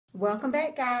Welcome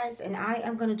back, guys, and I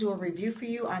am going to do a review for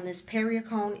you on this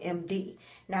Perricone Md.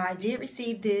 Now, I did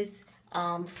receive this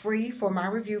free for my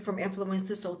review from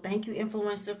Influencer, so thank you,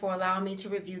 Influencer, for allowing me to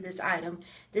review this item.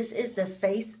 This is the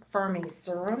Face Firming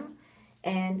Serum,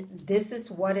 and this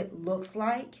is what it looks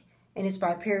like, and it's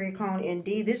by Perricone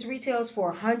Md. This retails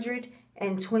for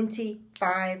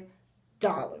 $125.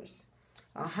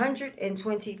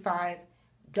 $125.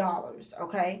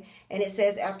 Okay, and it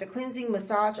says after cleansing,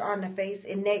 massage on the face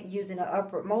and neck using an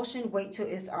upward motion, wait till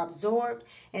it's absorbed,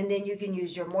 and then you can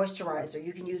use your moisturizer.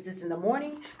 You can use this in the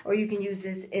morning or you can use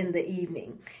this in the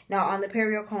evening. Now on the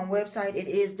Perricone website, it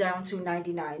is down to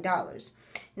 $99.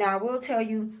 Now I will tell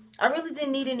you, I really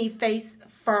didn't need any face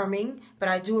firming, but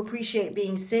I do appreciate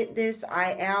being sent this.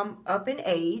 I am up in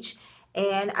age,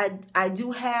 and I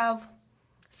do have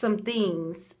some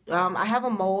things. I have a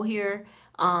mole here,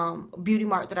 beauty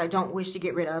mark that I don't wish to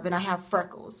get rid of, and I have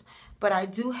freckles. But I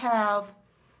do have,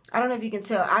 I don't know if you can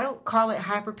tell, I don't call it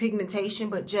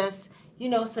hyperpigmentation, but just, you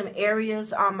know, some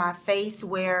areas on my face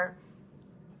where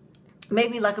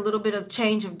maybe like a little bit of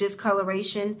change of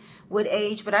discoloration with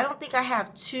age, but I don't think I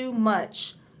have too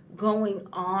much going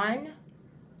on.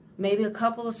 Maybe a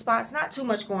couple of spots, not too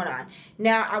much going on.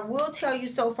 Now, I will tell you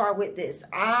so far with this,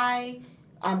 I'm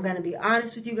going to be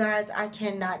honest with you guys, I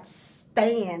cannot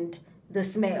stand the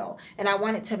smell, and I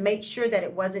wanted to make sure that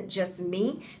it wasn't just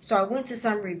me. So I went to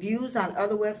some reviews on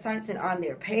other websites and on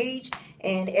their page,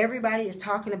 and everybody is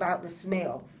talking about the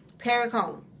smell.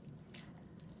 Perricone,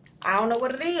 I don't know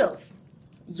what it is.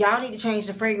 Y'all need to change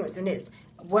the fragrance in this.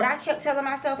 What I kept telling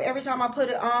myself every time I put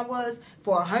it on was,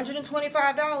 for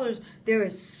 $125, there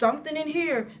is something in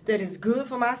here that is good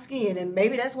for my skin, and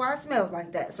maybe that's why it smells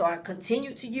like that. So I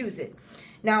continued to use it.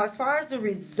 Now, as far as the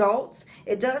results,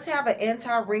 it does have an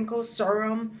anti-wrinkle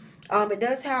serum. It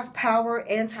does have power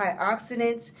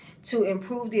antioxidants to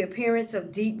improve the appearance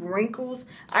of deep wrinkles.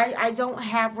 I don't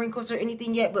have wrinkles or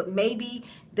anything yet, but maybe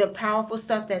the powerful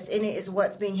stuff that's in it is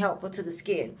what's being helpful to the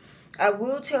skin. I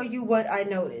will tell you what I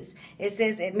noticed. It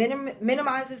says it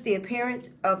minimizes the appearance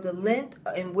of the length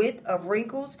and width of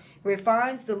wrinkles,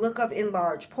 refines the look of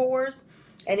enlarged pores,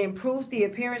 and improves the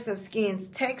appearance of skin's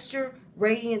texture,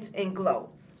 radiance, and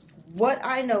glow. What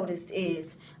I noticed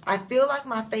is I feel like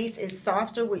my face is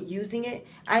softer with using it.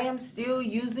 I am still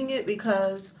using it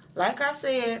because, like I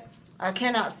said, I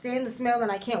cannot stand the smell,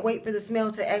 and I can't wait for the smell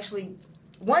to actually,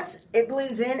 once it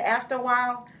blends in, after a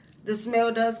while, the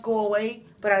smell does go away,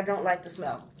 but I don't like the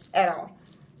smell at all.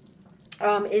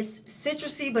 It's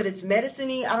citrusy, but it's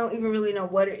medicine-y. I don't even really know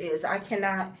what it is. I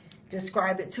cannot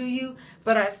describe it to you,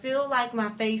 but I feel like my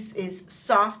face is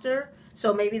softer,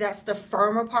 so maybe that's the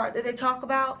firmer part that they talk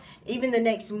about. Even the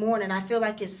next morning, I feel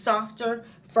like it's softer,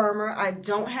 firmer. I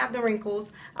don't have the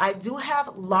wrinkles. I do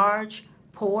have large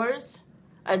pores.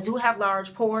 I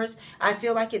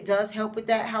feel like it does help with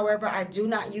that. However, I do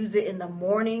not use it in the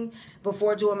morning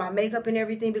before doing my makeup and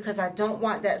everything, because I don't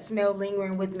want that smell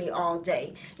lingering with me all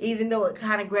day. Even though it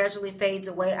kind of gradually fades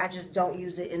away, I just don't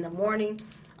use it in the morning.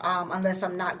 Unless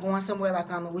I'm not going somewhere,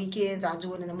 like on the weekends, I'll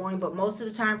do it in the morning. But most of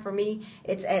the time for me,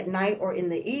 it's at night or in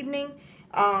the evening.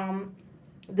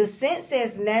 The scent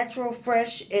says natural,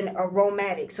 fresh, and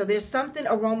aromatic. So there's something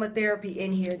aromatherapy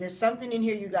in here. There's something in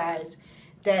here, you guys,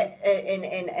 that,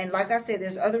 and like I said,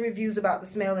 there's other reviews about the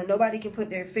smell, and nobody can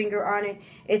put their finger on it.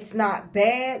 It's not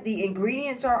bad. The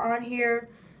ingredients are on here.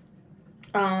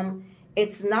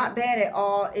 It's not bad at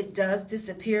all. It does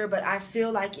disappear, but I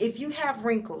feel like if you have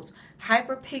wrinkles,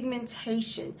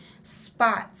 hyperpigmentation,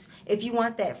 spots, if you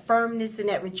want that firmness and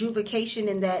that rejuvenation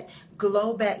and that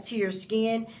glow back to your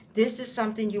skin, this is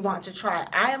something you want to try.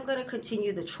 I am going to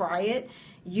continue to try it.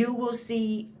 You will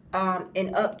see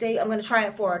an update. I'm going to try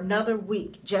it for another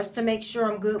week just to make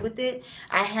sure I'm good with it.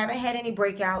 I haven't had any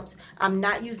breakouts. I'm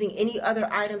not using any other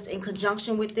items in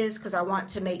conjunction with this because I want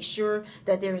to make sure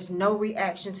that there is no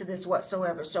reaction to this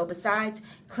whatsoever. So besides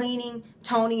cleaning,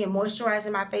 toning, and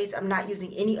moisturizing my face, I'm not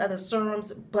using any other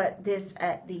serums but this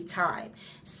at the time.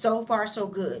 So far, so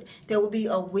good. There will be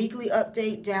a weekly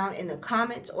update down in the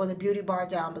comments or the beauty bar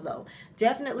down below.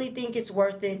 Definitely think it's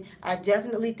worth it. I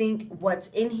definitely think what's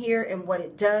in here and what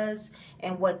it does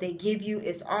and what they give you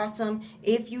is awesome.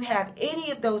 If you have any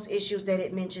of those issues that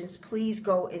it mentions, please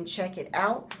go and check it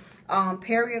out.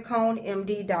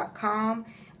 PerriconeMD.com.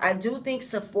 I do think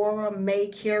Sephora may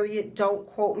carry it. Don't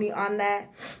quote me on that.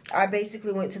 I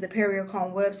basically went to the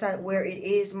Perricone website where it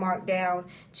is marked down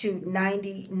to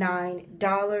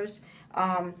 $99.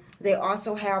 They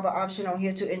also have an option on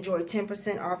here to enjoy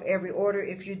 10% off every order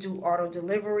if you do auto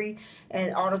delivery,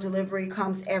 and auto delivery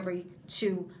comes every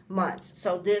 2 months.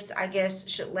 So this, I guess,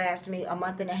 should last me a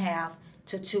month and a half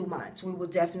to 2 months. We will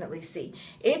definitely see.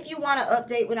 If you want to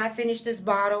update when I finish this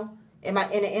bottle in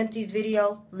an empties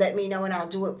video, let me know and I'll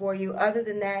do it for you. Other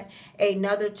than that,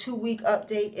 another 2-week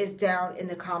update is down in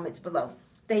the comments below.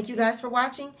 Thank you guys for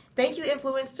watching. Thank you,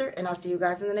 influencer, and I'll see you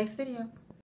guys in the next video.